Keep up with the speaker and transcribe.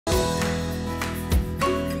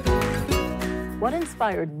What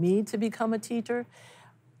inspired me to become a teacher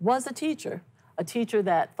was a teacher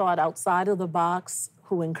that thought outside of the box,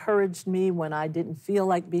 who encouraged me when I didn't feel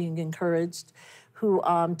like being encouraged, who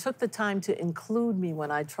took the time to include me when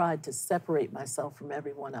I tried to separate myself from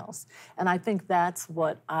everyone else. And I think that's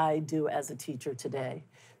what I do as a teacher today.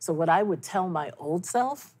 So what I would tell my old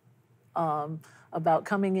self about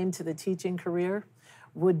coming into the teaching career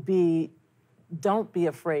would be, don't be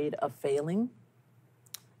afraid of failing.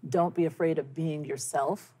 Don't be afraid of being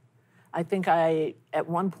yourself. I think I, at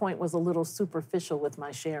one point, was a little superficial with my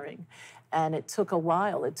sharing. And it took a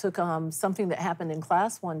while. It took something that happened in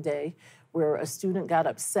class one day where a student got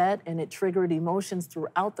upset, and it triggered emotions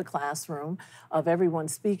throughout the classroom of everyone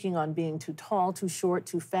speaking on being too tall, too short,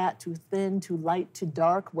 too fat, too thin, too light, too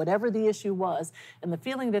dark, whatever the issue was, and the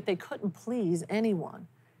feeling that they couldn't please anyone,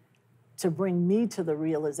 to bring me to the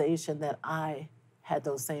realization that I had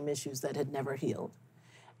those same issues that had never healed.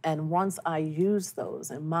 And once I used those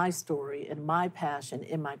in my story and my passion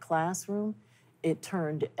in my classroom, it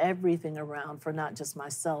turned everything around for not just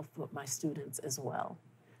myself, but my students as well.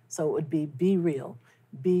 So it would be real,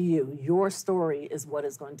 be you. Your story is what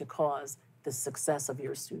is going to cause the success of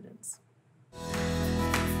your students.